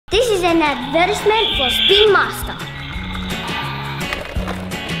an advertisement for Spin Master.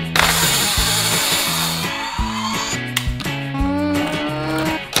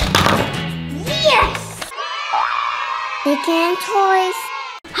 Yes! CKN toys.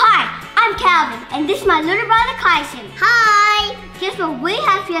 Hi, I'm Calvin, and this is my little brother Kyson. Hi! Guess what we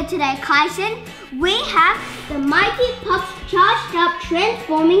have here today, Kyson? We have the Mighty Pups charged up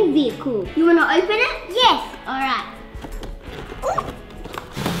transforming vehicle. You want to open it? Yes. Alright.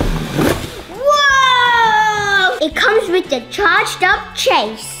 Whoa! It comes with the charged up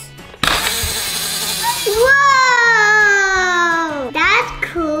chase. Whoa! That's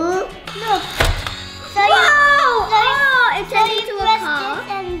cool. Look. So it turns into a car.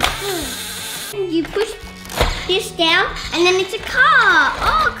 You push this down and then it's a car.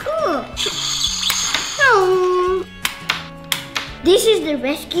 Oh, cool. Oh. This is the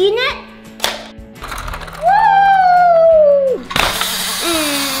rescue net. Woo!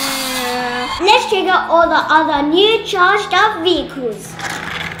 Let's check out all the other new charged up vehicles.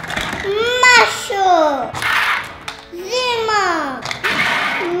 Marshall, Zima,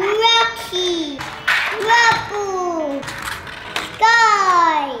 Rocky, Rubble,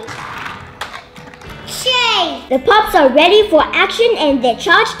 Sky, Chase. The Pups are ready for action and they're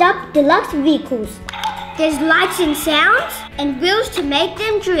charged up deluxe vehicles. There's lights and sounds and wheels to make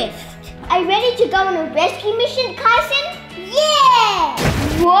them drift. Are you ready to go on a rescue mission, Kyson? Yeah!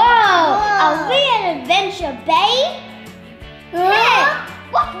 Whoa! Are we at Adventure Bay? Hey,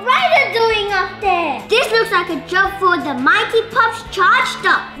 what's Ryder doing up there? This looks like a job for the Mighty Pups charged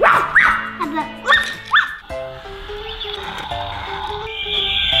up.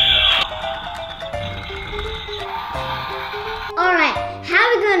 Alright, how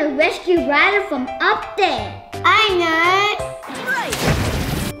are we going to rescue Ryder from up there? I know.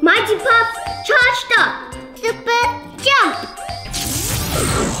 Mighty Pups charged up. Super jump.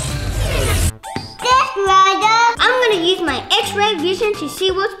 There's Ryder. I'm going to use my X-ray vision to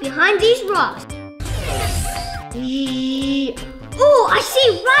see what's behind these rocks. Oh, I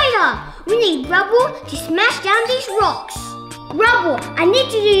see Ryder. We need Rubble to smash down these rocks. Rubble, I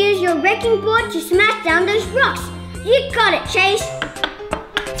need you to use your wrecking board to smash down those rocks. You got it, Chase.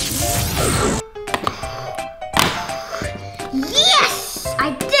 Yes!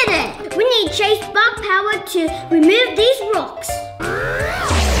 I did it! We need Chase bug power to remove these rocks.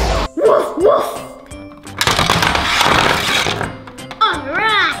 Woof, woof!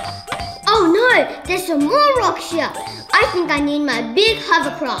 Alright! Oh no! There's some more rocks here. I think I need my big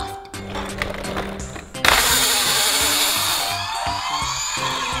hovercraft.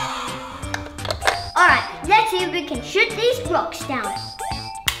 Alright, let's see if we can shoot these rocks down.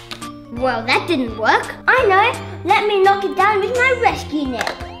 Well, that didn't work. I know. Let me knock it down with my rescue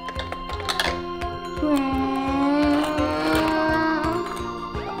net.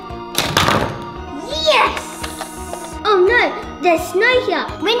 Yes! Oh no, there's snow here.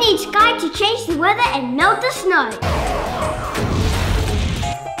 We need Sky to change the weather and melt the snow.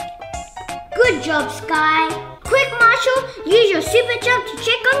 Good job, Sky. Quick, Marshall, use your super jump to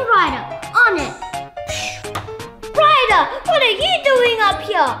check on Ryder. On it. Ryder, what are you doing up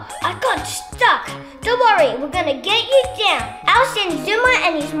here? I got stuck. Don't worry, we're gonna get you down. I'll send Zuma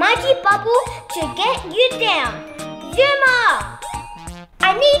and his mighty bubble to get you down. Zuma!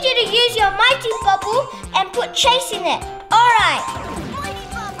 I need you to use your mighty bubble and put Chase in it. Alright. Mighty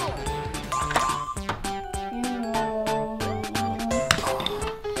bubble.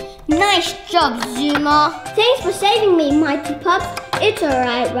 Nice job, Zuma. Thanks for saving me, Mighty Pups. It's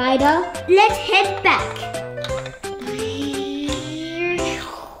alright, Ryder. Let's head back.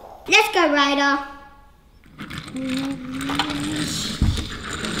 Let's go, Ryder.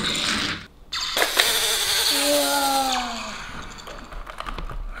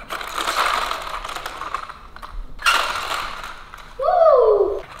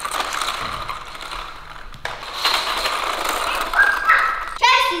 Woo!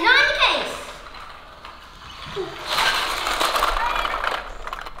 Chase is on the case.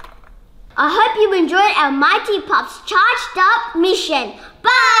 I hope you enjoyed our Mighty Pups charged up mission.